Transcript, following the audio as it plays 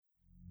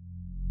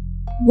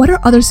What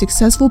are other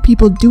successful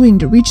people doing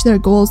to reach their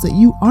goals that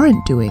you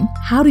aren't doing?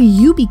 How do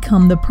you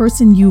become the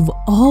person you've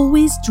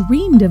always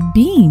dreamed of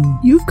being?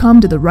 You've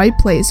come to the right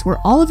place where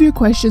all of your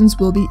questions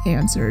will be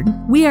answered.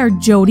 We are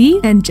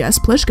Jodi and Jess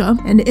Plishka,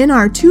 and in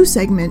our 2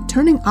 segment,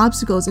 Turning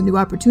Obstacles into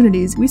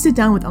Opportunities, we sit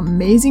down with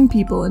amazing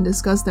people and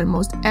discuss their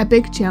most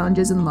epic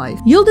challenges in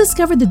life. You'll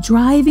discover the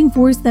driving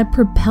force that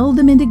propelled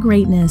them into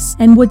greatness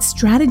and what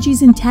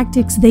strategies and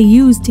tactics they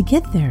used to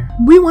get there.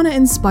 We want to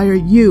inspire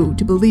you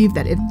to believe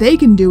that if they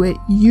can do it,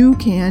 you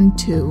can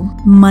too.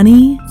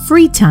 Money,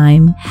 free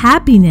time,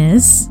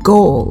 happiness,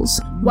 goals.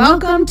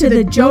 Welcome to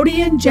the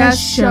Jodi and Jess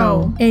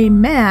Show, a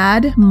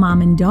mad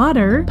mom and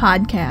daughter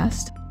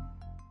podcast.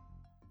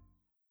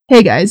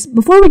 Hey guys,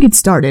 before we get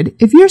started,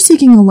 if you're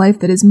seeking a life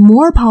that is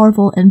more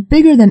powerful and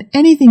bigger than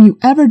anything you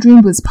ever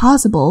dreamed was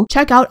possible,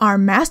 check out our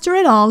Master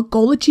It All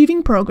Goal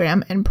Achieving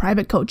Program and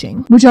private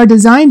coaching, which are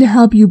designed to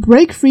help you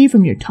break free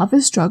from your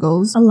toughest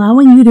struggles,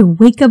 allowing you to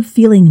wake up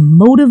feeling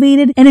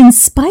motivated and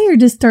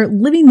inspired to start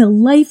living the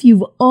life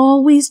you've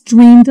always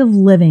dreamed of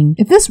living.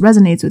 If this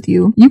resonates with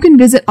you, you can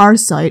visit our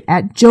site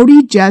at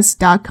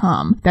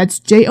jodijess.com. That's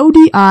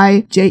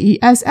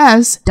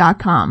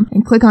JODIJESS.com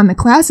and click on the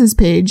classes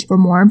page for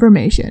more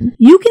information.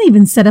 You can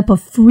even set up a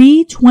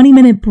free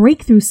 20-minute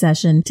breakthrough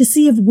session to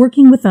see if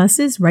working with us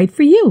is right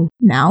for you.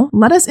 Now,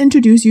 let us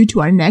introduce you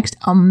to our next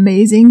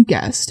amazing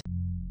guest.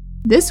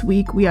 This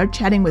week, we are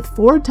chatting with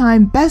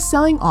 4-time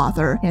best-selling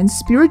author and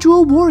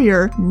spiritual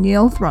warrior,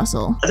 Neil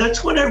Thrussell.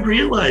 That's when I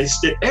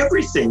realized that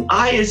everything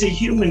I as a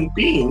human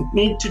being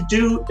need to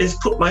do is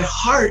put my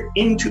heart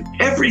into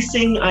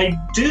everything I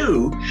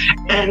do.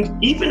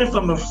 And even if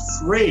I'm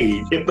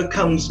afraid, it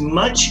becomes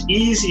much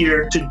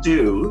easier to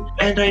do.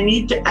 And I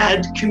need to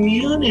add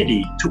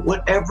community to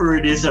whatever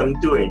it is I'm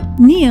doing.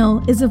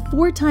 Neil is a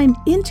 4-time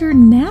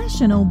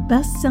international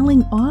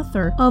best-selling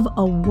author of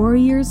A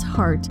Warrior's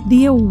Heart,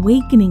 The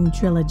Awakening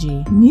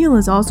Trilogy. Neil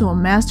is also a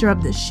master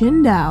of the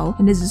Shin Dao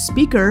and is a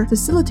speaker,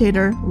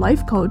 facilitator,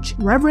 life coach,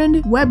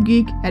 reverend, web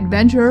geek,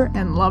 adventurer,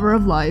 and lover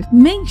of life.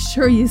 Make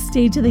sure you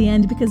stay to the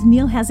end because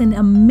Neil has an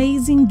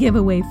amazing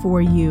giveaway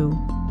for you.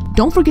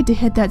 Don't forget to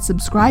hit that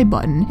subscribe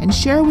button and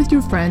share with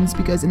your friends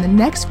because in the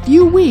next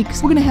few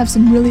weeks, we're going to have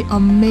some really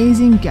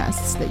amazing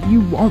guests that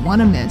you won't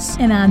want to miss.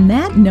 And on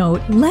that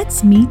note,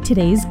 let's meet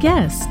today's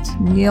guest,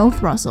 Neil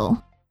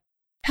Thrussell.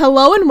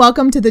 Hello and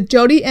welcome to the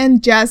Jodi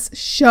and Jess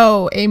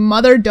Show, a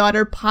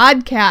mother-daughter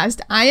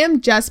podcast. I am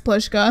Jess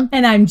Plishka.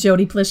 And I'm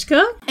Jodi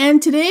Plishka.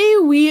 And today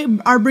we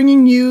are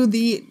bringing you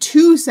the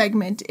 2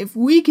 segment, If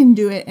We Can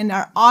Do It, and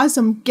our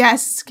awesome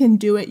guests can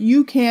do it,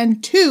 you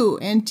can too.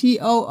 And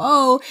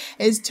TOO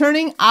is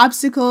Turning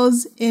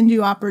Obstacles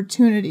into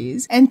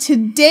Opportunities. And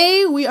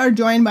today we are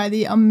joined by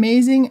the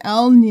amazing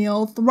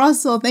Neil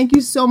Thrussell. Thank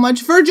you so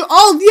much for you!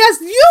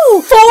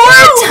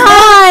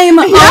 4-time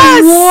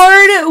yes!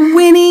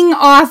 award-winning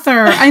author.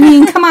 I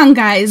mean, come on,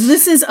 guys.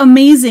 This is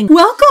amazing.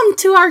 Welcome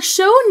to our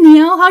show,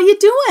 Neil. How you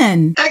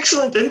doing?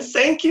 Excellent. And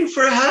thank you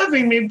for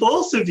having me,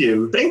 both of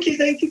you. Thank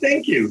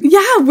you.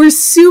 Yeah, we're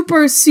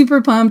super, super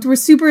pumped. We're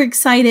super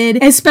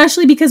excited,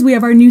 especially because we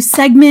have our new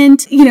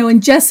segment,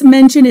 and Jess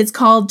mentioned it's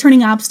called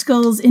Turning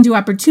Obstacles into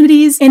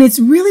Opportunities. And it's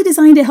really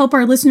designed to help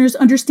our listeners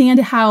understand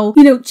how,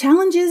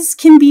 challenges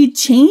can be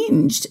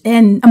changed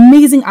and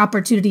amazing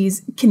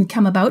opportunities can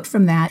come about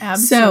from that.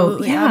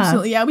 Absolutely.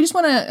 Yeah, we just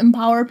want to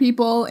empower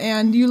people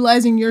and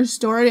utilizing your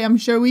story, I'm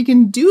sure we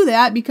can do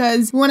that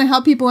because we want to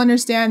help people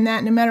understand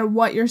that no matter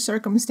what your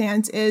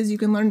circumstance is, you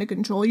can learn to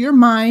control your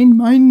mind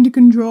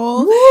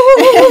control,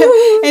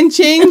 and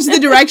change the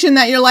direction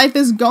that your life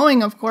is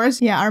going, of course.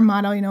 Yeah, our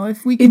motto,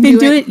 if we can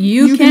do it,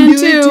 you can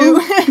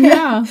too.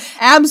 Yeah,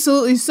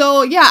 absolutely.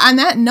 So yeah, on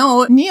that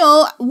note,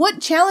 Neil,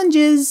 what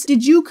challenges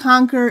did you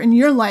conquer in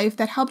your life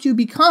that helped you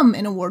become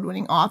an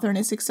award-winning author and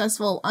a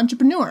successful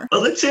entrepreneur?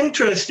 Well, it's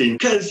interesting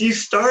because you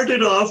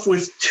started off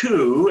with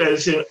 2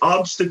 as in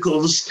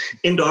obstacles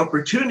into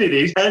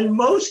opportunities, and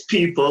most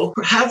people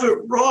have it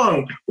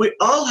wrong. We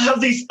all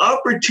have these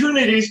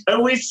opportunities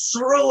and we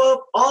throw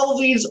up all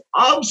these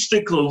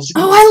obstacles.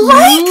 Oh, I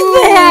like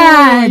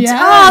that. Yes.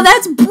 Oh,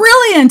 that's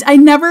brilliant. I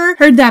never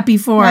heard that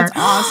before. That's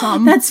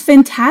awesome. That's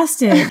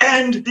fantastic.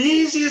 And the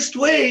easiest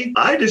way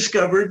I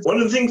discovered, one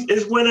of the things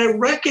is when I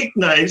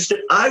recognized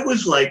that I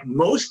was like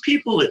most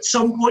people at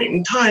some point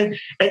in time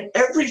and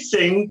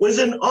everything was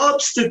an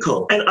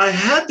obstacle. And I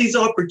had these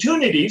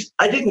opportunities.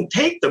 I didn't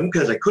take them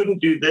because I couldn't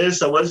do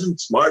this. I wasn't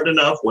smart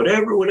enough,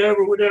 whatever.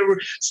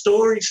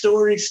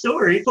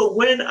 Story. But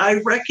when I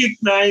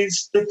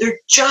recognized that they're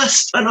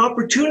just an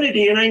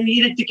opportunity and I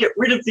needed to get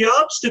rid of the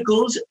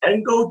obstacles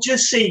and go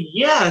just say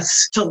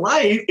yes to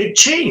life, it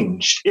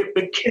changed. It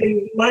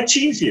became much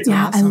easier.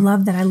 Yeah, Awesome.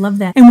 I love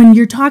that. And when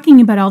you're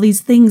talking about all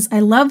these things, I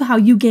love how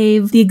you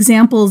gave the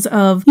examples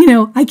of,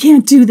 I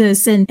can't do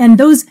this. And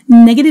those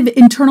negative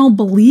internal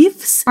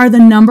beliefs are the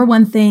number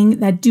one thing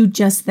that do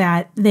just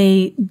that.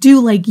 They do,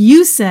 like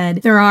you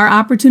said, there are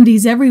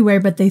opportunities everywhere,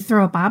 but they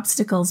throw up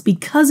obstacles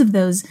because of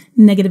those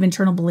negative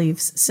internal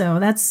beliefs. So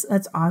that's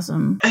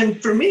awesome.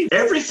 And for me,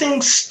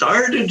 everything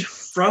started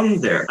from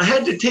there. I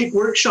had to take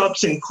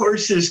workshops and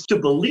courses to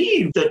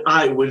believe that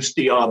I was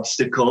the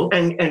obstacle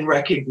and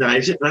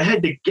recognize it. And I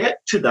had to get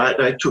to that.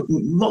 I took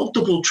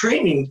multiple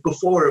trainings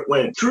before it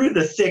went through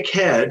the thick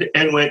head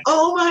and went,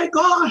 oh my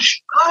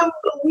gosh, I'm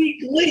the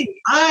weak link.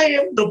 I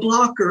am the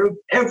blocker of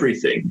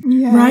everything.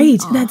 Yeah.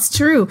 Right. That's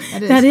true.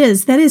 That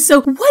is.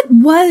 So what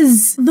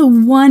was the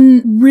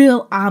one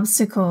real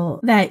obstacle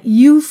that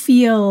you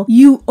feel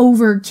you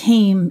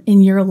overcame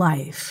in your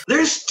life?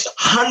 There's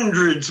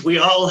hundreds we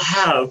all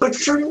have. But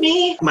for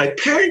me, my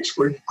parents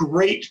were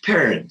great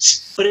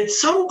parents. But at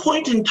some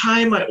point in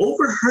time, I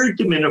overheard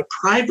them in a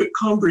private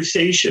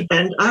conversation.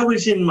 And I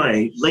was in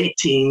my late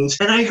teens.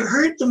 And I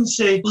heard them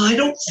say, well, I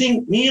don't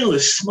think Neil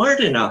is smart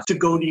enough to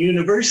go to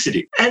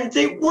university. And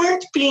they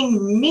weren't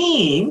being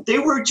mean. They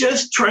were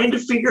just trying to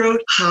figure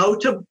out how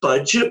to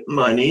budget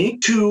money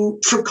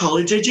for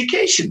college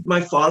education.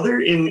 My father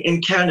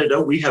in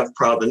Canada, we have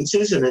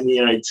provinces, and in the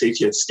United States,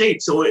 you have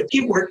states. So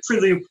he worked for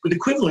the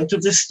equivalent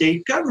of the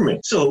state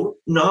government. So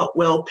not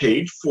well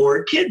paid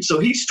for kids. So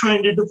he's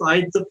trying to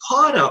divide the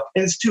pot up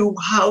as to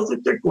how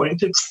that they're going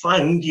to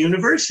fund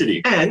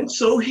university. And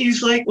so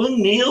he's like, well,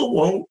 Neil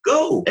won't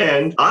go.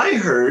 And I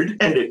heard,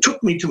 and it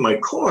took me to my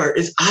core,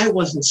 is I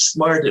wasn't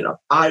smart enough.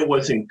 I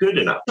wasn't good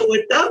enough. So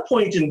at that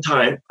point in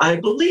time, I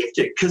believed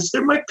it because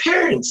they're my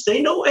parents.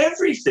 They know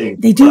everything.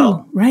 They do.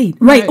 Well, right.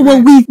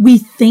 Well, we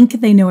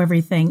think they know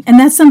everything. And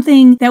that's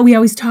something that we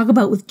always talk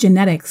about with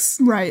genetics.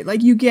 Right.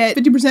 Like you get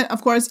 50%,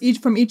 of course, each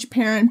from each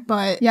parent.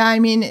 But yeah, I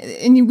mean,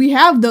 and we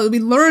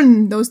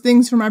learn those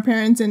things from our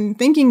parents and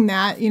thinking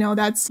that,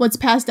 that's what's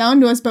passed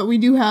down to us. But we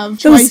do have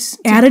choice.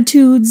 Those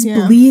attitudes,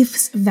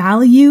 beliefs,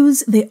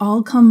 values, they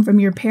all come from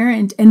your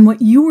parent. And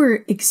what you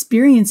were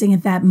experiencing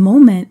at that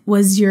moment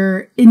was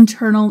your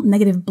internal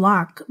negative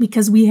block,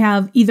 because we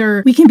can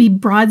be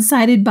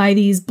broadsided by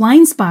these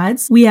blind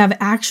spots. We have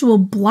actual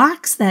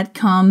blocks that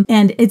come,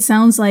 and it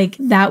sounds like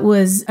that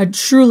was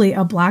truly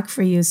a block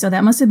for you. So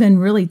that must have been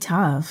really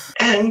tough.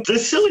 And the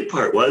silly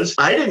part was,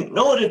 I didn't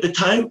know it at the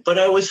time, but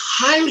I was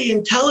highly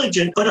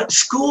intelligent, but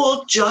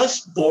school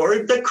just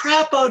bored the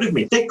crap out of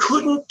me. They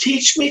couldn't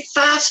teach me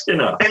fast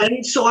enough.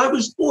 And so I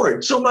was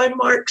bored. So my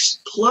marks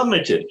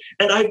plummeted,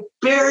 and I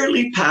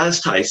barely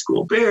passed high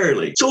school,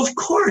 barely. So of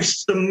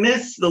course, the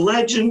myth, the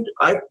legend,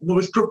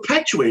 was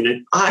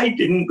perpetuated. I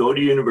didn't go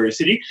to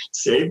university,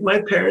 saved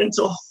my parents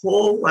a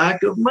whole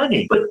whack of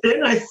money. But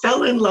then I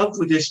fell in love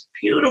with this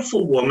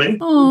beautiful woman.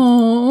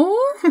 Oh,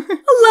 a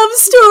love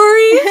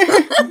story.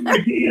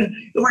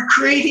 We're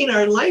creating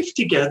our life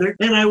together.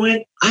 And I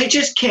went, I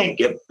just can't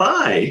get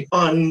by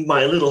on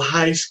my little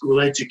high school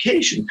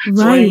education.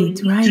 So I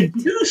needed to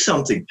do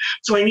something.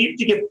 So I needed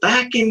to get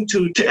back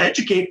to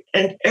educate,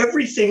 and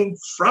everything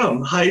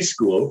from high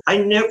school. I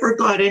never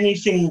got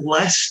anything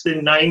less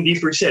than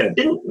 90%.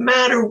 Didn't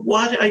matter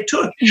what I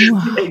took.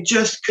 Wow.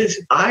 Just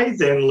because I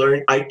then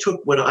learned, I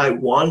took what I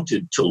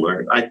wanted to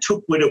learn. I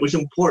took what it was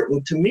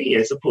important to me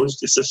as opposed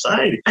to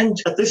society. And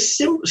at the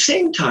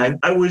same time,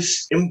 I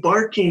was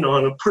embarking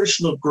on a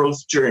personal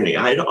growth journey.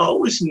 I had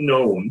always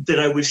known that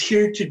I was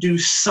here to do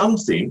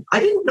something. I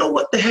didn't know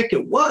what the heck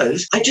it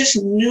was. I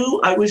just knew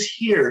I was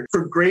here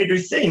for greater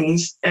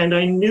things, and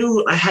I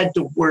knew I had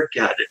to work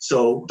at it.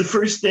 So the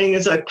first thing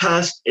is I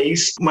passed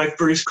ACE, my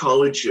first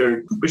college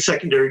or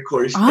secondary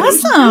course. Awesome. And it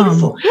was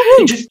beautiful.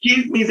 It just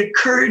gave me the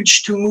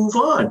courage to move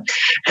on.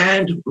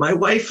 And my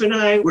wife and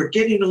I were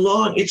getting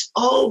along. It's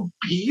all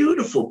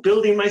beautiful,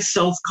 building my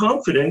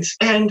self-confidence.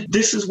 And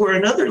this is where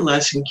another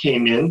lesson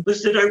came in,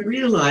 was that I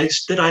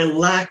realized that I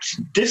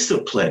lacked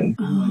discipline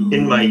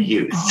in my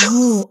youth.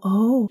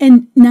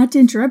 And not to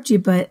interrupt you,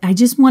 but I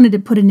just wanted to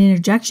put an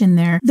interjection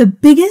there. The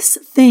biggest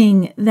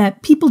thing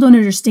that people don't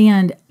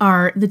understand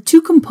are the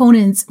two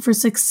components for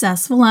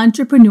successful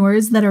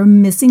entrepreneurs that are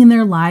missing in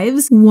their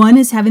lives. One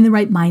is having the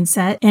right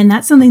mindset, and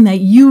that's something that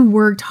you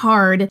worked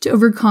hard to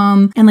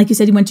overcome. And like you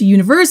said, you went to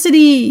university,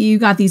 you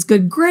got these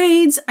good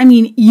grades. I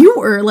mean, you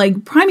were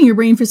like priming your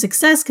brain for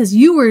success because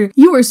you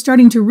were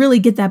starting to really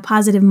get that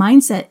positive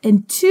mindset.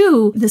 And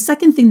two, the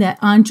second thing that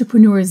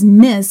entrepreneurs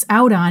miss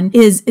out on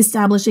is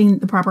establishing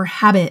the proper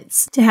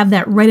habits to have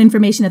that right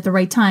information at the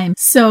right time.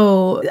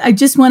 So I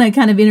just want to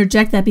kind of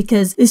interject that,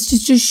 because it's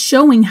just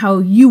showing how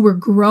you were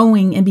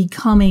growing and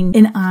becoming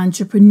an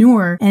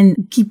entrepreneur.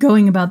 And keep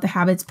going about the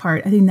habits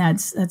part. I think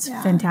that's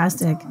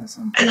fantastic. That's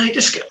awesome. And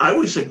I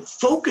was a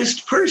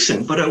focused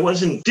person, but I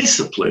wasn't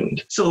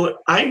disciplined. So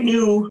I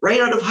knew right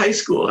out of high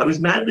school, I was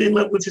madly in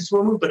love with this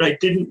woman, but I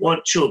didn't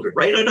want children.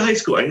 Right out of high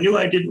school, I knew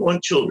I didn't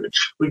want children.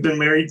 We've been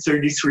married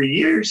 33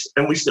 years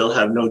and we still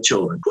have no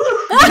children.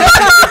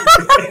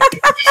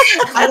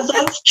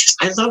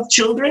 I love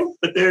children,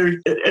 but they're,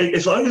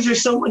 as long as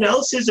there's someone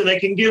else's and I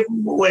can give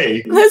them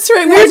away. That's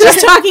right. We were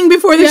just talking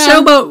before the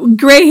show about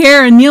gray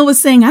hair, and Neil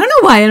was saying, I don't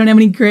know why I don't have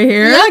any gray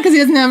hair. Yeah, because he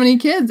doesn't have any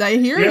kids. I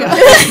hear you.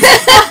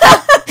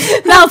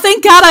 Now,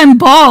 thank God I'm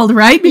bald,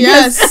 right?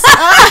 Yes.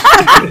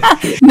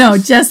 No,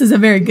 Jess is a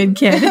very good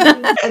kid.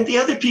 And the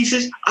other piece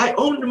is I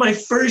owned my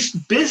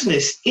first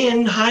business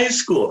in high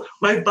school.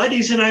 My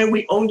buddies and I,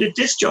 we owned a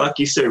disc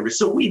jockey service.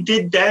 So we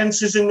did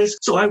dances in this.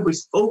 So I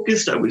was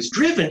focused, I was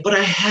driven, but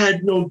I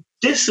had no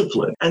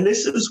discipline. And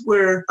this is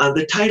where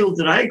the title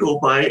that I go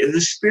by is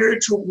a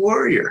spiritual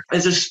warrior.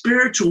 As a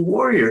spiritual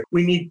warrior,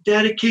 we need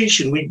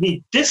dedication, we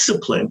need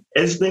discipline,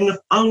 as then the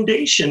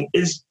foundation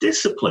is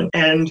discipline.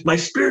 And my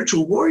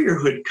spiritual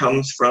warriorhood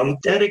comes from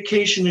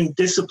dedication and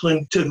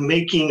discipline to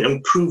making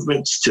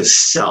improvements to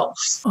self.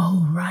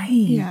 Oh, right.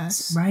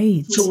 Yes.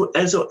 Right. So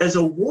as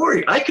a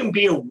warrior, I can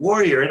be a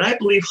warrior, and I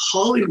believe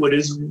Hollywood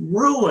has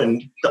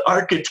ruined the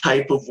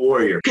archetype of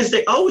warrior because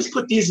they always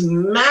put these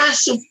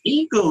massive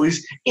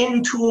egos into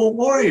a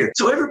warrior.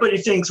 So everybody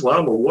thinks, well,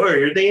 I'm a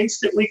warrior. They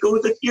instantly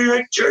go that you're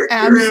a jerk.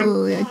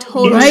 Absolutely. I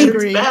totally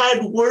agree.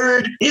 Bad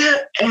word. Yeah.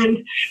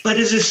 But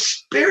as a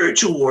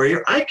spiritual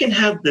warrior, I can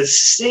have the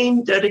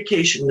same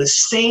dedication, the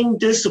same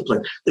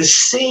discipline, the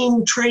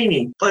same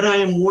training, but I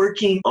am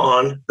working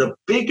on the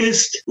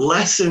biggest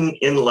lesson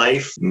in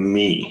life,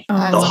 me.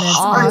 Oh, the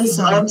hardest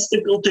awesome.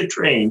 obstacle to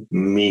train,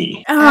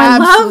 me. Oh, I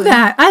love Absolutely.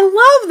 that. I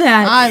love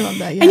that. I love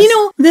that. Yes.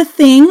 And the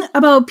thing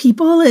about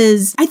people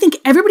is I think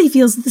everybody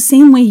feels the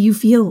same way you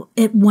feel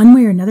it one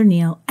way or another,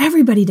 Neil.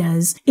 Everybody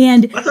does.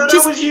 And I thought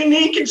I was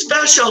unique and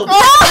special.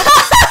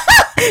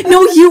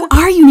 no, you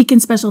are unique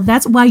and special.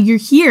 That's why you're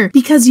here,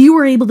 because you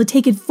were able to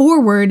take it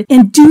forward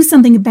and do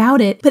something about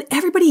it. But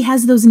everybody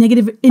has those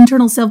negative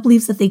internal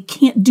self-beliefs that they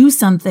can't do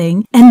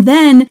something. And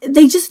then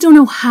they just don't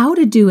know how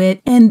to do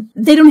it. And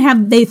they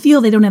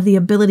feel they don't have the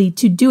ability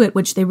to do it,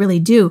 which they really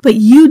do. But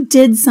you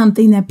did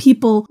something that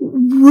people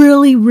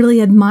really,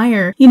 really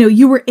admire.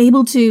 You were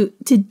able to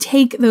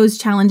take those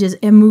challenges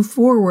and move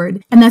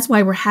forward. And that's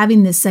why we're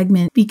having this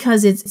segment,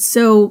 because it's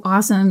so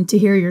awesome to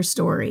hear your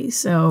story.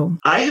 So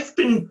I have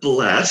been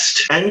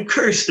blessed and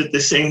cursed at the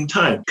same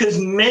time, because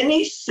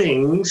many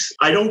things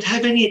I don't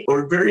have any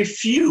or very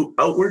few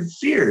outward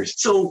fears.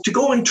 So to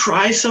go and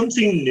try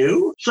something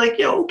new, it's like,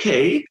 yeah,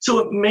 okay. So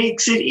it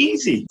makes it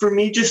easy for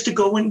me just to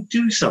go and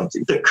do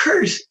something. The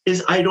curse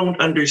is I don't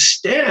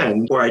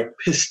understand, or I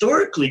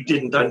historically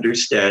didn't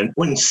understand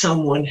when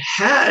someone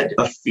had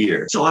a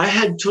fear. So I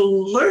had to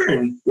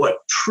learn what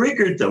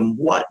triggered them,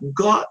 what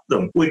got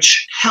them,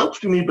 which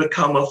helped me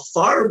become a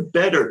far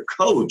better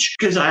coach,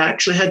 because I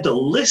actually had to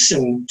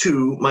listen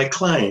to my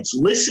clients,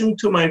 listen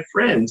to my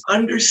friends,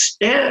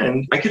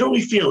 understand. I could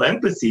only feel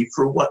empathy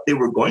for what they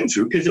were going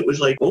through, because it was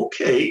like,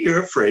 okay,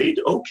 you're afraid.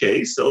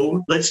 Okay,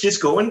 so let's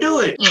just go and do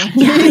it.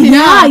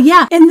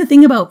 Yeah. And the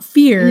thing about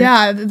fear.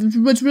 Yeah,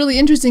 what's really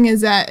interesting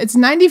is that it's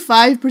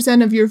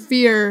 95% of your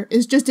fear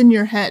is just in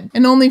your head,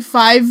 and only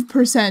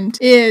 5%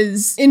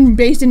 is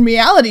based in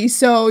reality.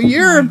 So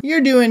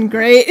you're doing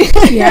great.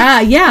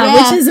 Yeah,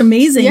 which is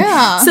amazing.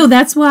 Yeah. So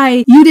that's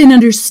why you didn't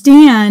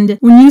understand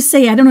when you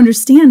say, I don't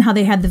understand how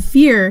they had the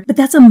fear, but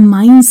that's a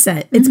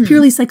mindset. It's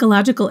purely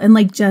psychological. And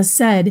like Jess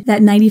said,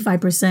 that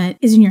 95%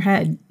 is in your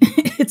head.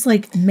 It's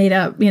like made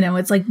up,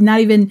 it's like not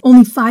even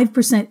only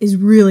 5% is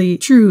really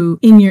true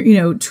in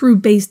your, true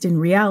based in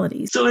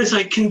reality. So as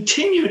I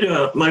continued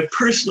my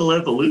personal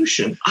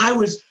evolution, I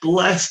was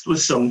blessed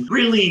with some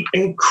really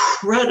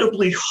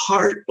incredibly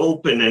heart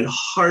open and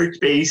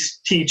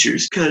heart-based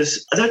teachers,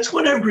 because that's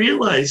when I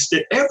realized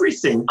that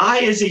everything I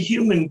as a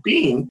human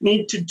being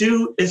need to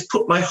do is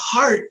put my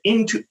heart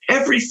into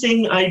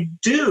everything I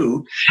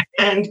do.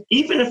 And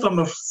even if I'm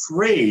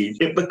afraid,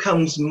 it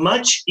becomes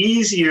much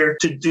easier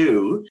to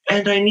do.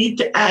 And I need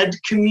to add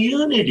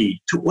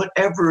community to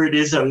whatever it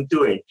is I'm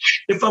doing.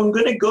 If I'm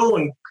going to go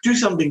and do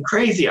something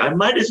crazy, I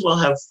might as well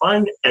have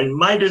fun and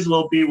might as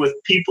well be with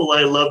people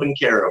I love and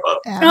care about.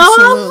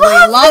 Absolutely.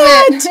 Love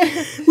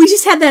it. We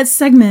just had that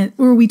segment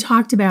where we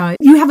talked about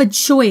you have a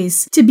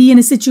choice to be in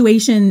a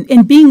situation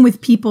and being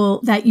with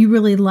people that you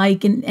really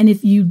like. And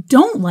if you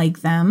don't like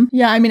them.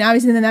 Yeah, I mean,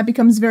 obviously then that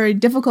becomes very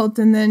difficult.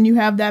 And then you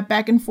have that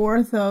back and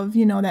forth of,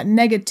 that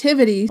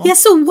negativity. Yeah,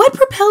 so what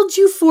propelled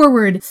you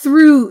forward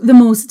through the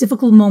most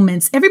difficult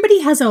moments? Everybody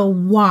has a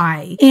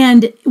why.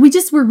 And we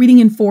just were reading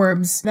in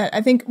Forbes that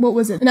I think,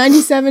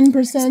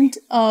 97%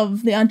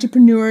 of the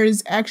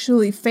entrepreneurs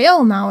actually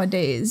fail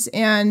nowadays.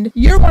 And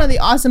you're one of the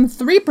awesome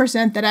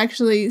 3% that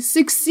actually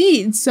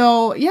succeed.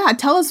 So yeah,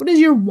 tell us, what is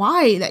your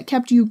why that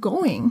kept you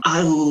going?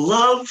 I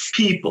love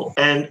people,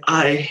 and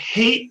I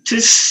hate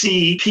to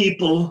see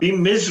people be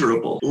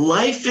miserable.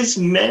 Life is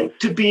meant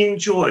to be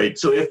enjoyed.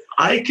 So if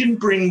I can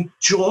bring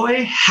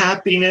joy,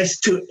 happiness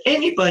to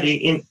anybody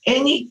in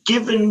any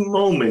given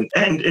moment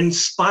and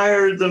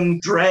inspire them,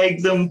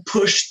 drag them,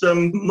 push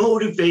them,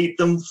 motivate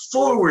them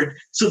forward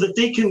so that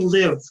they can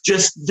live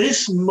just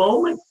this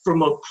moment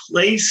from a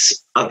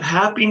place of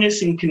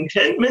happiness and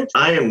contentment,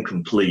 I am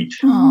complete.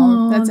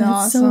 Oh, that's so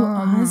awesome.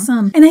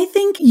 awesome. And I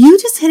think you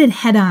just hit it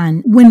head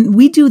on. When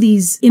we do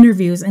these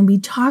interviews and we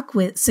talk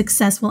with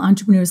successful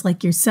entrepreneurs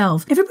like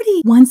yourself,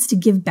 everybody wants to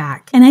give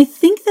back. And I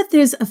think that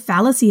there's a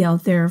fallacy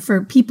out there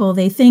for people.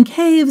 They think,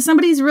 hey, if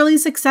somebody's really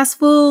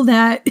successful,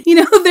 that,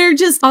 they're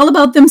just all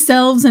about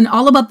themselves and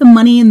all about the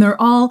money and they're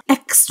all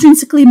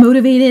extrinsically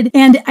motivated.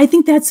 And I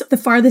think that's the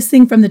farthest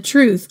thing from the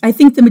truth. I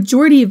think the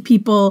majority of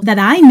people that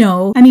I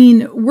know,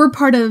 we're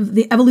part of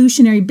the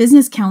Evolutionary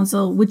Business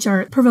Council, which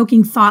are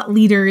provoking thought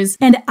leaders.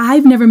 And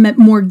I've never met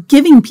more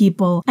giving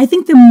people. I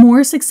think the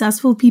more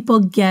successful people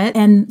get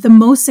and the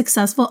most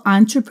successful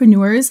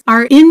entrepreneurs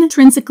are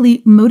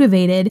intrinsically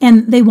motivated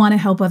and they want to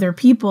help other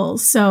people.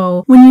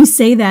 So when you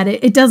say that,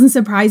 it doesn't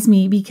surprise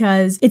me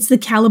because it's the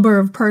caliber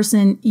of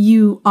person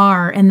you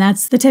are. And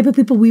that's the type of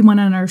people we want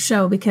on our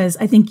show because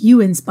I think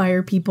you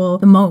inspire people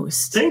the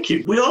most. Thank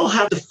you. We all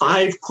have the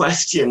 5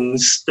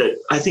 questions that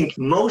I think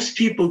most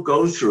people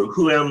go through.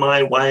 Who am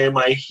I? Why am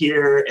I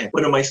here? And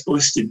what am I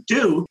supposed to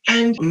do?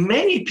 And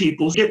many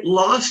people get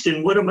lost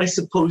in what am I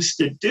supposed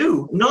to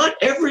do? Not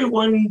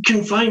everyone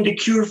can find a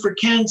cure for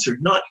cancer.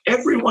 Not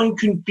everyone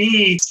can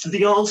be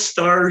the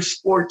all-star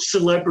sports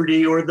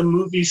celebrity or the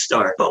movie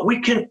star. But we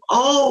can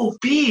all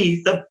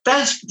be the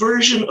best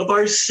version of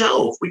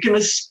ourselves. We can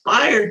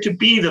aspire to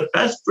be the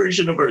best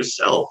version of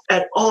ourselves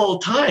at all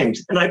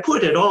times. And I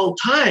put at all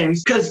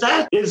times because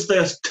that is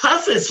the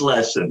toughest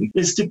lesson,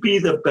 is to be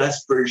the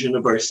best version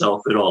of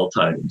ourselves at all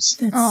times.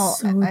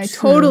 I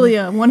totally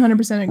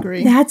 100%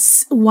 agree.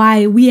 That's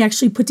why we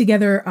actually put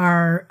together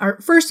our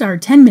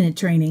 10-minute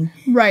training.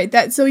 Right.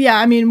 We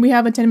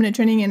have a 10-minute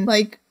training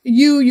and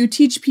you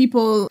teach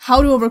people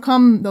how to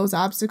overcome those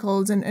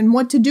obstacles and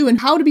what to do and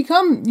how to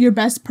become your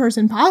best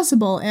person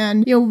possible.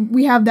 And,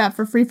 we have that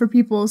for free for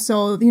people.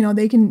 So,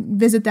 they can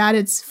visit that.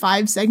 It's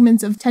 5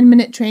 segments of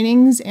 10-minute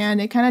trainings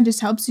and it kind of just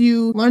helps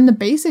you learn the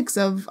basics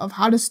of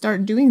how to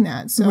start doing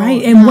that. So,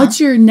 right. And what's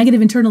your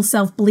negative internal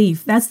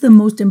self-belief? That's the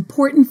most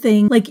important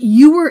thing.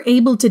 You were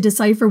able to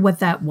decipher what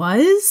that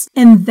was.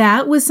 And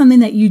that was something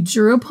that you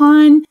drew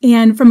upon.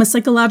 And from a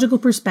psychological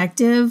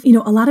perspective,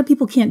 a lot of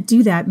people can't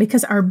do that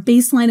because our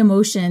baseline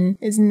emotion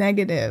is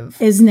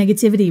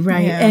negativity,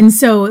 right? Yeah. And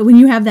so when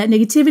you have that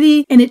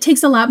negativity, and it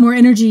takes a lot more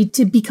energy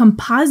to become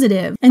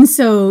positive. And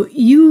so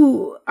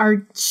you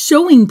are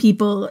showing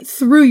people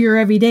through your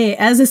everyday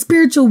as a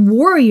spiritual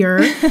warrior.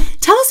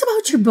 Tell us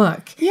about your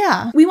book.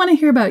 Yeah. We want to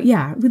hear about,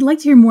 we'd like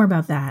to hear more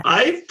about that.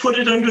 I've put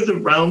it under the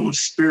realm of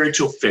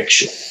spiritual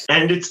fiction.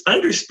 And it's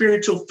under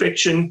spiritual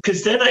fiction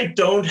because then I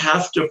don't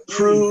have to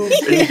prove.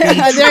 There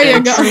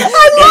you go.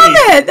 I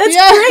love it. That's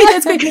great.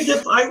 That's great. Because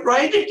if I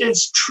write it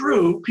as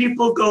true,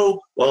 people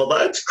go, well,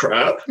 that's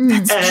crap.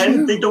 That's and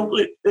true. they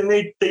don't, and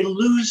they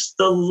lose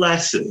the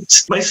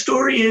lessons. My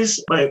story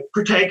is my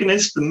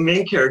protagonist, the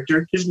main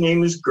character, his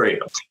name is Graham.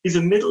 He's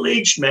a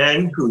middle-aged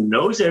man who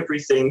knows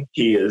everything.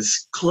 He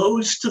is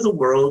closed to the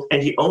world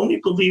and he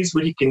only believes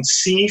what he can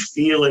see,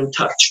 feel, and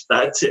touch.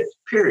 That's it.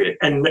 Period.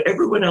 And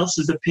everyone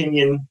else's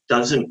opinion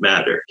doesn't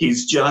matter.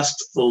 He's just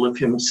full of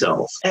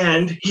himself.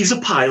 And he's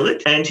a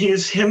pilot, and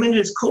him and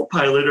his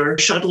co-pilot are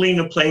shuttling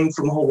a plane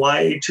from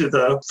Hawaii to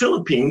the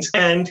Philippines,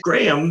 and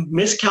Graham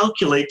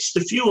miscalculates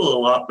the fuel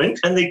allotment,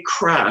 and they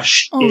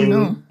crash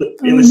in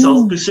the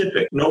South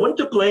Pacific. No one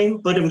to blame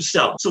but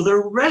himself. So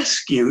they're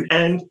rescued,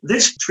 and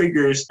this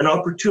triggers an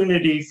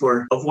opportunity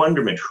of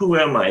wonderment. Who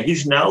am I?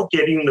 He's now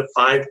getting the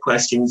 5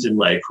 questions in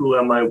life. Who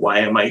am I? Why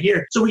am I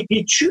here? So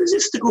he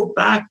chooses to go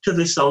back to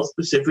the South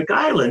Pacific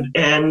island.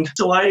 And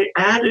so I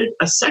added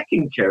a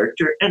second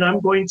character and I'm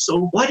going,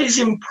 so what is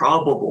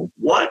improbable?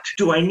 What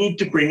do I need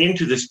to bring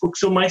into this book?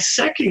 So my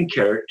second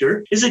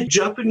character is a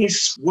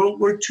Japanese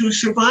World War II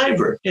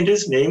survivor and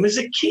his name is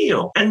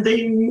Akio. And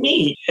they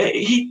meet.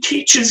 He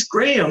teaches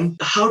Graham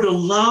how to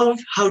love,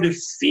 how to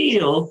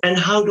feel, and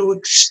how to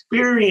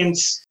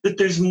experience that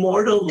there's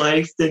more to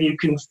life than you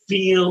can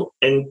feel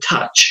and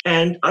touch.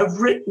 And I've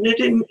written it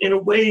in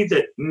a way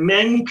that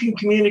men can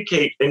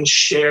communicate and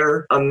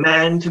share a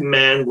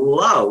man-to-man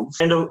love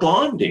and a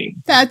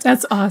bonding.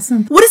 That's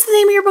awesome. What is the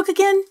name of your book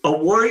again? A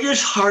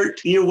Warrior's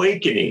Heart, The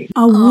Awakening.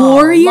 A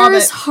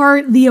Warrior's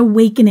Heart, The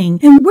Awakening.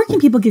 And where can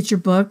people get your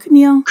book,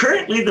 Neil?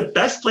 Currently, the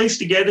best place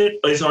to get it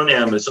is on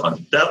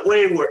Amazon. That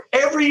way,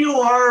 wherever you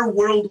are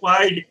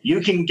worldwide,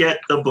 you can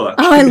get the book.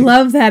 Oh, I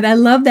love that. I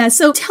love that.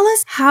 So tell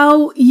us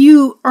how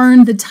you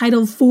earned the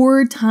title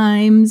 4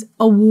 times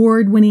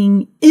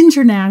award-winning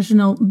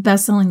international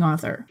best-selling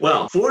author.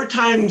 Well, 4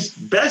 times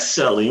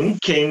best-selling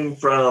came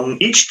from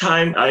each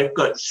time I've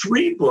got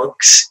 3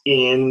 books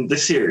in the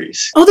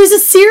series. Oh, there's a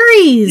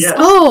series. Yes.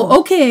 Oh,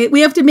 okay. We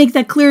have to make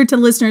that clear to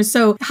listeners.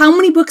 So how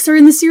many books are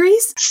in the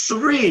series?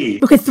 3.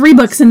 Okay, 3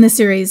 books in the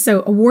series.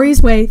 So A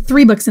Warrior's Way,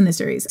 3 books in the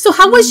series. So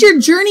how was your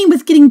journey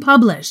with getting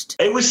published?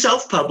 It was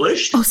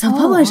self-published. Oh,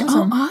 self-published. Oh,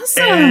 awesome. Oh,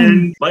 awesome.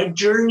 And my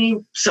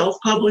journey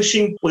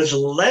self-publishing was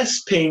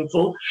less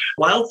painful.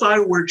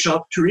 Wildfire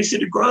Workshop, Teresa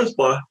de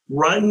Grosbois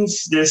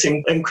runs this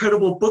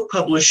incredible book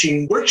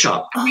publishing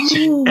workshop.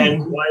 Oh.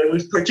 And I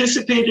was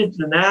participated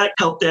in that,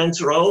 helped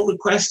answer all the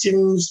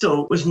questions.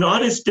 So it was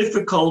not as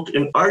difficult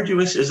and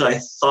arduous as I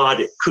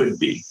thought it could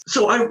be.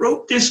 So I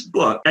wrote this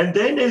book. And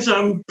then as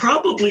I'm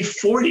probably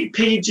 40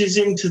 pages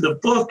into the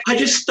book, I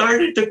just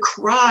started to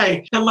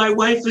cry. And my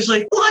wife was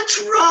like,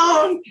 "What's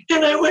wrong?"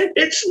 And I went,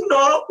 "It's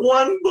not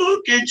one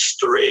book, it's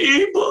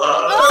 3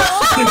 books."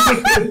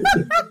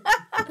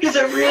 Because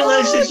I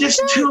realized there's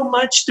just too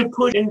much to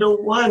put into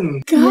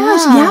one.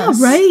 Gosh, yeah,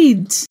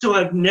 right. So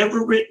I've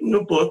never written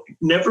a book,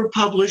 never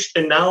published,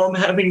 and now I'm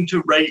having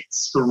to write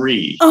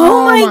 3.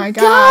 Oh my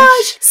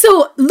gosh.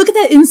 So look at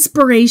that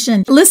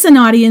inspiration. Listen,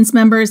 audience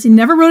members, he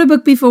never wrote a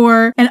book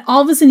before, and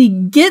all of a sudden he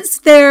gets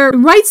there,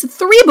 writes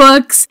 3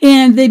 books,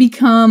 and they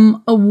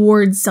become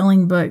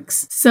award-selling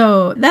books.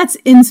 So that's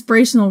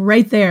inspirational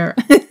right there.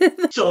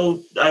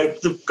 So I've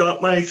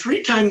got my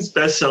 3 times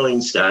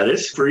best-selling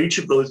status for each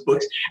of those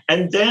books.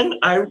 And then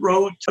I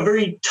wrote a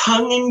very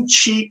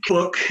tongue-in-cheek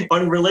book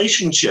on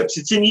relationships.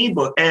 It's an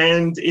ebook,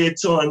 and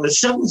it's on the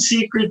 7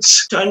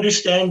 secrets to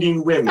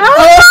understanding women.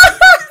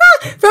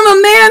 From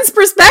a man's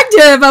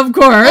perspective, of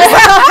course.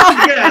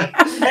 Yeah,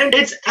 and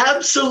it's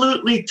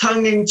absolutely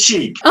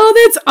tongue-in-cheek. Oh,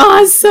 that's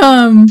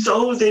awesome.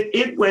 So that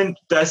it went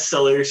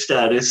bestseller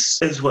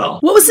status as well.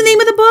 What was the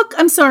name of the book?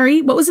 I'm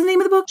sorry. What was the name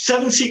of the book?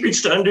 7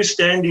 Secrets to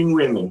Understanding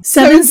Women.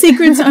 7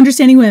 Secrets to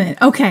Understanding Women.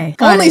 Okay.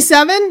 Only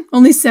 7?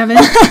 Only 7?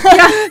 Yeah,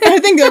 I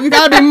think there's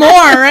got to be more,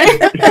 right?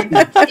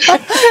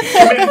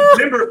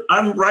 Remember,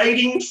 I'm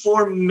writing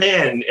for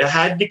men. I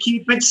had to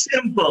keep it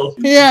simple.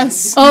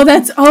 Yes. Oh,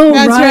 that's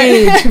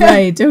right.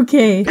 Right.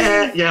 Okay.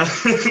 Yeah. Yeah.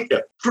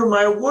 For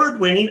my award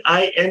winning,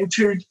 I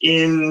entered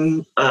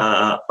in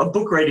a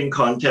book writing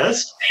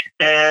contest,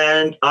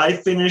 and I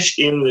finished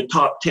in the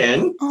top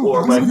 10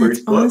 for my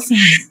first book. Awesome.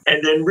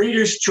 And then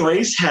Reader's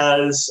Choice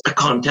has a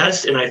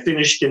contest, and I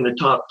finished in the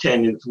top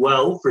 10 as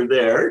well for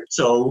there.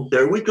 So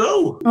there we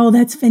go. Oh,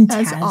 that's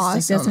fantastic. That's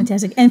awesome. That's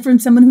fantastic. And from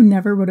someone who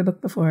never wrote a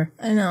book before.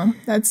 I know.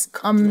 That's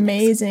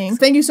amazing.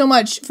 Thank you so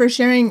much for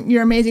sharing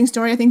your amazing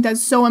story. I think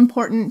that's so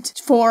important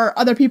for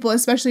other people,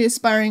 especially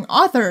aspiring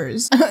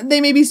authors.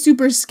 They may be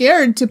super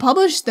scared to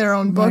publish their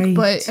own book, Right.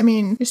 but I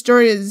mean, your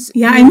story is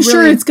I'm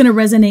sure it's going to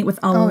resonate with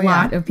a lot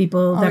yeah. of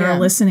people that yeah. are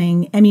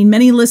listening. I mean,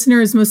 many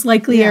listeners most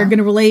likely are going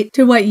to relate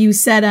to what you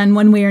said on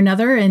one way or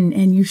another,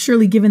 and you've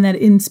surely given that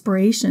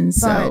inspiration.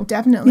 So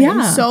definitely.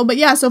 Yeah. So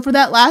for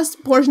that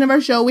last portion of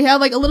our show, we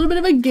have like a little bit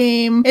of a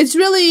game. It's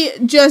really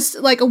just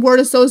like a word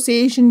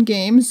association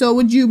game. So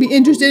would you be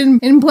interested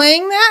in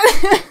playing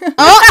that?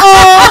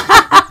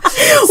 Uh-oh!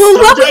 Well,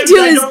 what we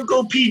do I is don't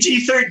go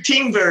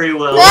PG-13 very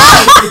well.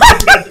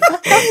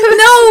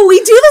 no, we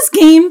do this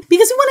game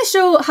because we want to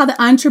show how the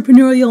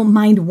entrepreneurial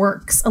mind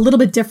works, a little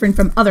bit different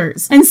from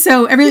others. And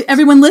so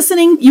everyone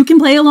listening, you can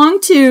play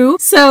along too.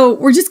 So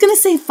we're just going to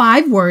say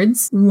 5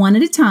 words, one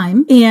at a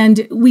time.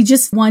 And we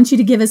just want you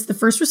to give us the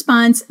first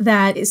response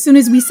that as soon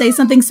as we say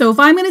something. So if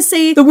I'm going to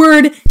say the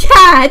word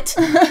cat,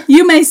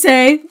 you may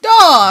say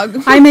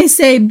dog. I may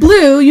say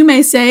blue. You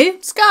may say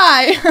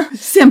sky.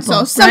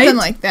 Simple. So something right?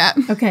 like that.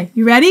 Okay.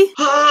 You ready?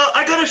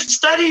 I got to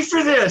study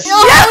for this. No!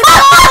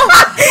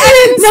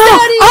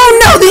 Oh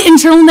no! The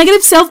internal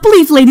negative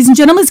self-belief, ladies and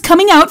gentlemen, is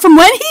coming out from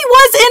when he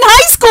was in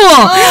high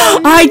school.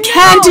 I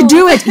can't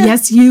do it.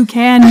 Yes, you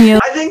can, Neil.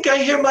 I think I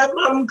hear my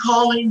mom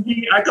calling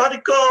me. I got to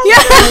go.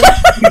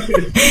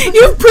 Yeah.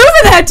 You've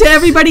proven that to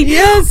everybody.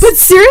 Yes. But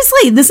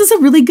seriously, this is a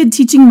really good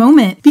teaching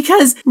moment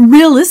because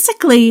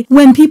realistically,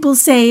 when people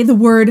say the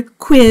word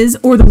quiz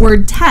or the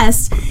word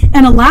test,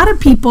 and a lot of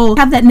people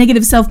have that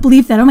negative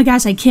self-belief that, oh my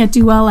gosh, I can't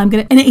do well. And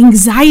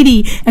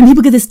anxiety, and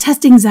people get this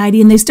test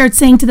anxiety, and they start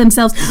saying to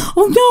themselves,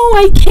 "Oh no,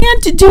 I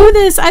can't do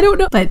this. I don't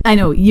know." But I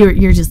know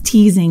you're just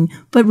teasing.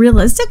 But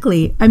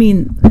realistically, I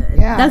mean,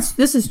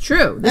 this is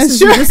true.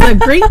 This is a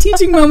great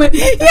teaching moment.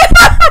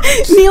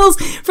 Neil's,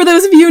 for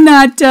those of you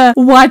not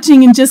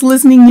watching and just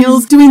listening,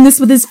 Neil's doing this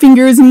with his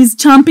fingers, and he's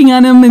chomping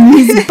on them, and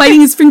he's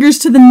biting his fingers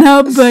to the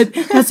nub. But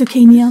that's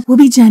okay, Neil. We'll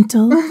be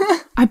gentle.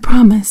 I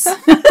promise.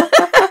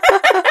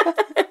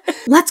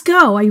 Let's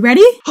go. Are you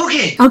ready?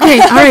 Okay. Okay.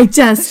 All right,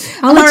 Jess.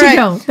 I'll let you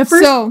go.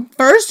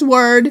 First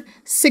word,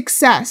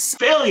 success.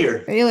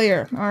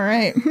 Failure. All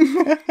right.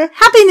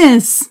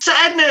 Happiness.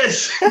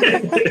 Sadness.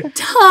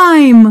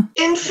 Time.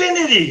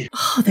 Infinity.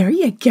 Oh, there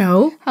you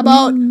go. How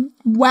about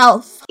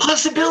wealth?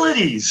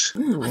 Possibilities.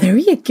 Oh, there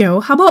you go.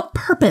 How about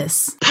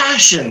purpose?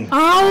 Passion.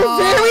 Oh,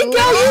 there we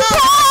go. You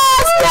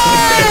passed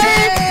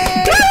it!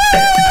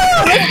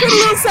 Let's put a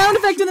little sound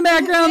effect in the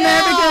background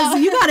there because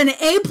you got an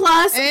A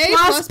plus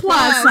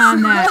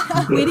on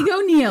that. Way to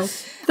go, Neil.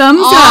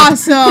 Thumbs up.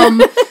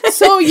 Awesome.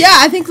 So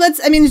I think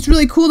it's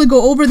really cool to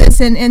go over this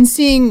and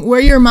seeing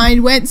where your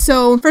mind went.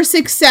 So for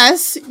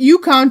success, you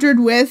countered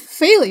with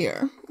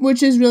failure,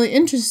 which is really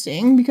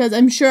interesting because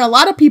I'm sure a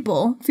lot of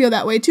people feel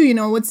that way too. You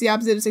know, what's the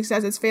opposite of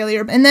success? It's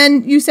failure. And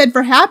then you said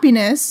for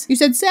happiness, you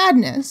said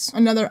sadness,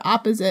 another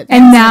opposite.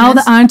 And now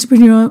the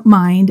entrepreneurial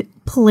mind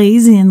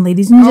plays in,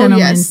 ladies and gentlemen.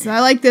 Yes,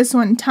 I like this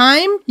one.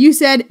 Time, you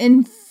said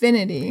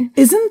infinity.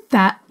 Isn't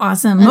that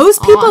awesome?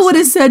 Most people would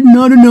have said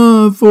not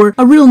enough or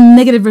a real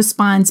negative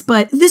response,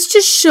 but this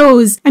just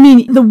shows, I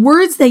mean, the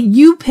words that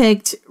you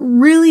picked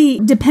really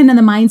depend on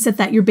the mindset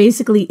that you're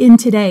basically in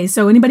today.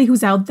 So anybody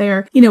who's out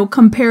there,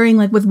 comparing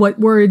like with what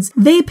words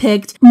they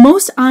picked,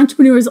 most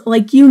entrepreneurs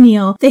like you,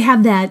 Neil, they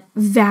have that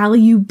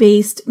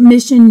value-based,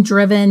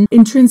 mission-driven,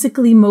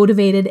 intrinsically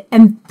motivated,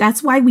 and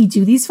that's why we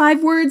do these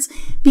 5 words,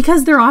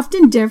 because they're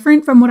often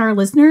different from what our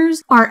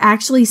listeners are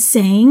actually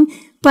saying.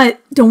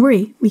 But don't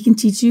worry, we can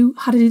teach you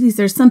how to do these.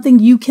 There's something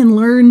you can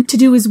learn to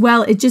do as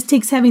well. It just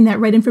takes having that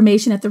right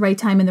information at the right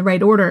time in the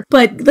right order.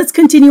 But let's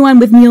continue on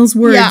with Neil's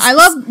words. Yeah, I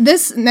love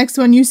this next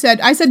one.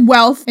 I said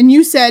wealth, and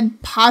you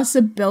said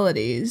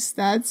possibilities.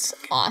 That's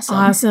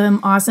awesome.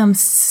 Awesome.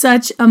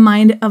 Such a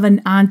mind of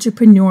an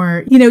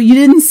entrepreneur. You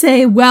didn't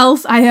say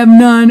wealth, I have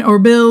none, or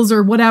bills,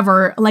 or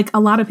whatever, like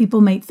a lot of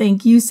people might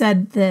think. You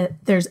said that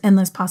there's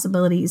endless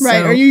possibilities.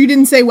 Right, or you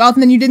didn't say wealth,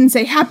 and then you didn't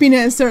say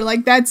happiness, or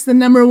like that's the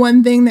number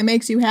one thing that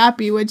makes you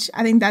happy, which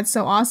I think that's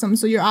so awesome.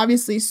 So you're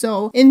obviously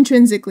so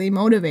intrinsically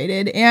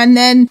motivated. And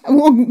then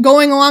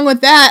going along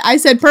with that, I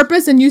said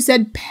purpose and you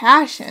said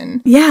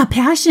passion. Yeah,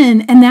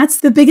 passion. And that's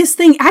the biggest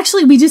thing.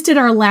 Actually, we just did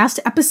our last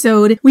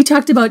episode. We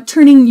talked about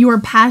turning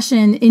your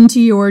passion into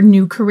your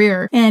new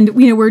career. And,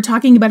 we're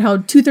talking about how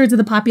 2/3 of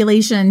the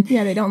population.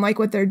 Yeah, they don't like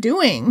what they're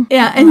doing.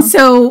 Yeah. And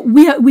so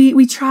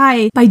we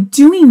try, by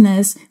doing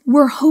this,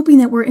 we're hoping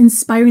that we're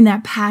inspiring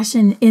that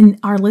passion in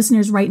our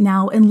listeners right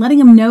now and letting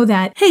them know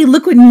that, hey,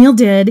 look what Neil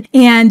did.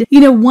 And,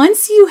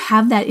 once you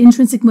have that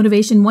intrinsic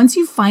motivation, once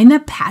you find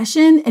that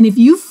passion, and if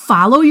you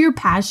follow your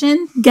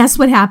passion, guess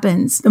what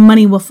happens? The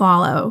money will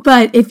follow.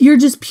 But if you're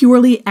just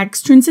purely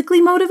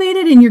extrinsically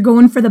motivated and you're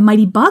going for the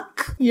mighty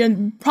buck,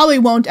 you probably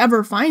won't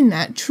ever find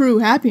that true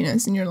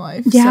happiness in your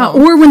life. Yeah.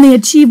 Or when they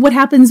achieve, what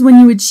happens when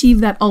you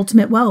achieve that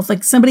ultimate wealth?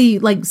 Like somebody,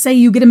 say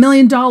you get $1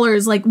 million,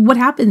 like what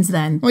happens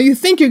then? Well, you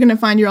think you're going to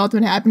find your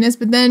ultimate happiness,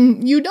 but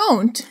then you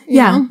don't.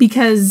 You know?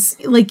 Because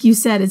like you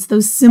said, it's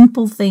those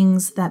simple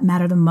things that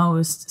matter the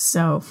most.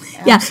 So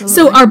yeah.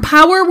 So our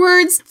power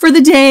words for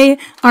the day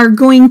are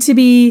going to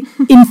be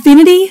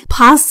infinity,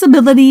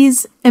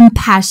 possibilities, and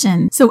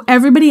passion. So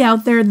everybody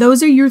out there,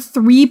 those are your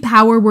 3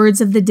 power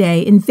words of the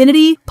day: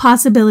 infinity,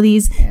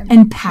 possibilities,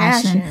 and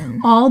passion.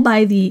 All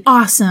by the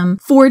awesome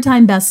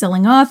 4-time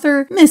best-selling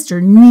author,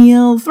 Mr.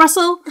 Neil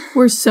Thrussell.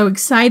 We're so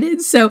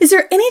excited. So is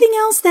there anything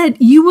else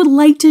that you would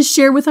like to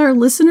share with our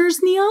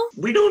listeners, Neil?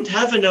 We don't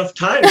have enough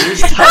time.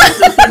 There's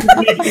tons of things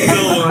we can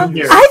go on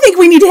here. I think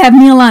we need to have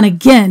Neil on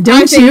again,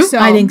 don't you? So.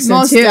 I think so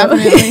Most too.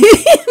 Definitely.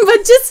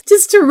 But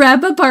just to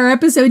wrap up our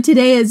episode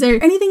today, is there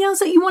anything else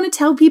that you want to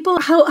tell people?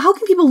 How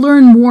can people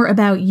learn more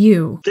about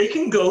you? They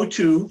can go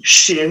to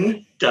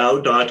shindao.com.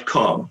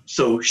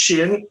 So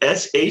Shin,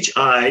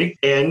 SHINDAO.com.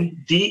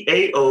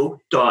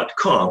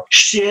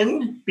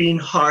 Shin being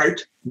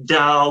heart,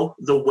 Dao,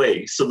 the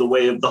way. So the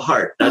way of the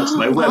heart. That's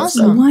my website.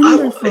 Awesome.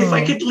 Wonderful. If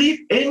I could leave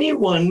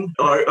anyone,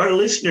 our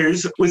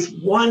listeners, with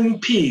one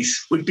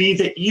piece, would be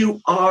that you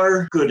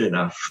are good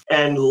enough.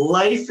 And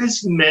life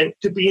is meant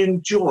to be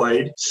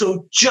enjoyed.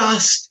 So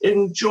just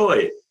enjoy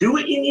it. Do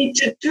what you need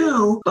to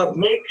do, but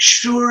make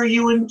sure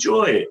you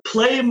enjoy it.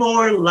 Play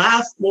more,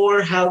 laugh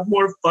more, have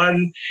more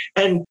fun.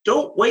 And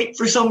don't wait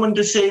for someone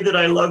to say that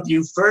I love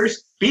you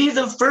first. Be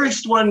the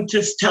first one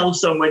to tell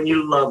someone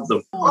you love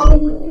them. Be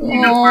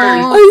the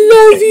first. I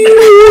love you.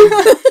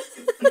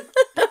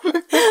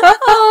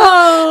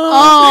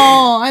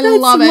 I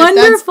love it.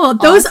 Wonderful.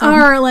 That's Those awesome.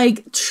 are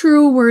like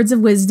true words of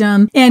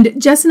wisdom. And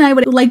Jess and I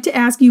would like to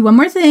ask you one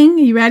more thing.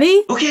 Are you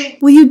ready? Okay.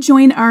 Will you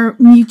join our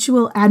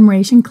mutual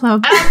admiration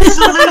club?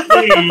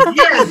 Absolutely.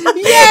 Yes.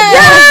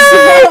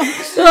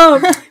 Yes!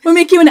 Oh, we'll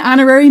make you an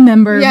honorary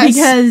member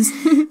because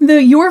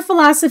your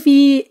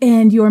philosophy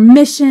and your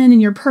mission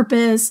and your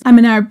purpose,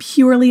 are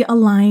purely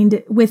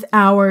aligned with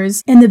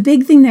ours. And the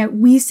big thing that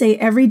we say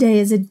every day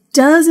is it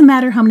doesn't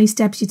matter how many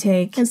steps you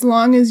take. As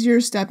long as you're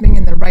stepping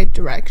in the right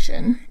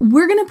direction.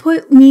 We're going to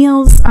put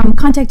Neil's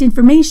contact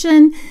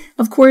information,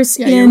 of course,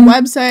 in your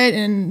website,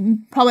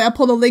 and probably I'll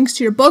pull the links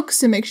to your books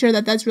to make sure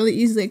that that's really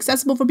easily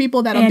accessible for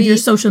people. That'll be your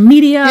social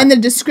media in the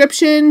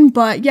description.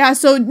 But yeah,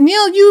 so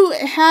Neil,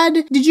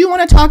 did you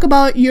want to talk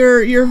about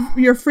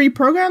your free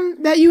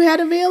program that you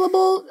had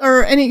available,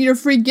 or any your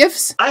free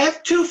gifts? I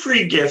have 2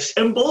 free gifts,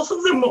 and both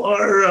of them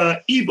are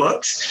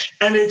ebooks,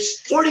 and it's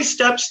 40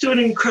 Steps to an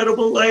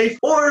Incredible Life,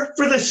 or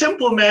for the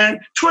simple man,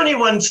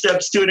 21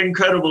 Steps to an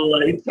Incredible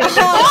Life. I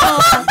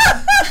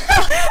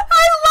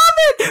love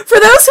it. For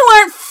those who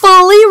aren't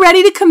fully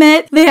ready to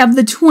commit, they have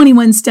the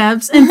 21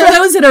 steps. And for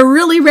those that are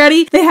really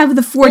ready, they have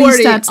the 40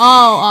 steps. Oh,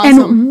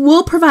 awesome. And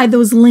we'll provide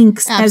those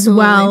links as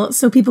well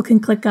so people can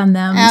click on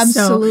them.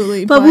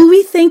 Absolutely. But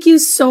we thank you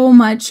so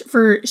much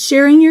for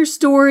sharing your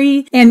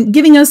story and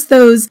giving us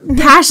those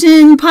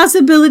passion,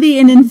 possibility,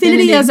 and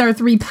infinity as our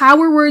 3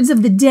 power words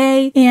of the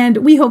day. And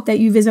we hope that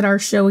you visit our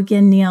show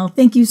again, Neil.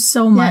 Thank you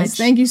so much. Yes,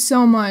 thank you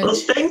so much. Well,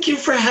 thank you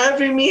for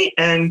having me.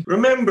 And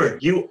remember,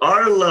 you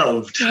are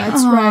loved.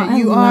 That's right.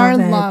 You are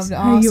loved.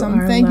 Awesome.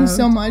 Awesome. Thank you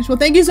so much. Well,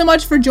 thank you so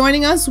much for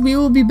joining us. We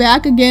will be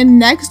back again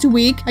next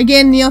week.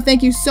 Again, Neil,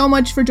 thank you so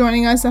much for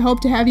joining us. I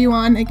hope to have you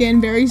on again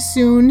very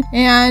soon.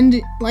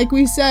 And like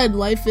we said,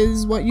 life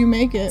is what you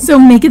make it. So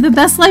make it the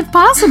best life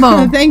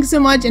possible. Thanks so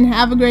much and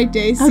have a great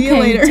day. See you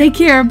later. Take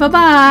care. Bye-bye.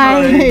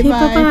 Bye. Okay,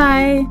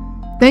 bye-bye.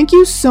 Thank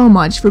you so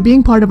much for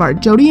being part of our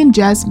Jodi and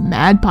Jess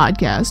Mad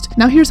podcast.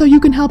 Now here's how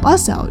you can help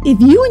us out. If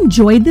you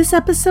enjoyed this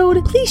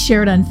episode, please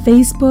share it on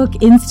Facebook,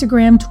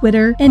 Instagram,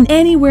 Twitter, and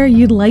anywhere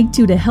you'd like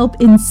to help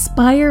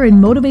inspire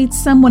and motivate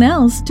someone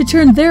else to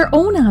turn their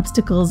own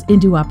obstacles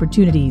into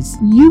opportunities.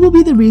 You will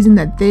be the reason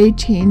that they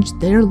changed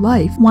their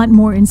life. Want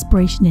more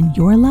inspiration in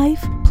your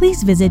life?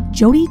 Please visit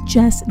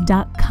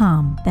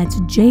jodijess.com. That's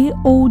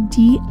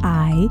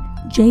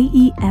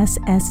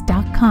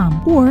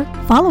JODIJESS.com, or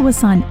follow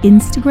us on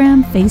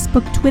Instagram,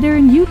 Facebook, Twitter,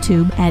 and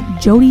YouTube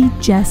at Jodi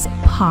Jess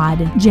Pod.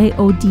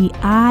 JODIJESS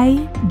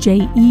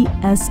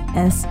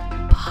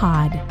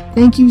Pod.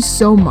 Thank you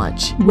so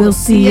much. We'll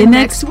see you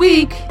next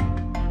week.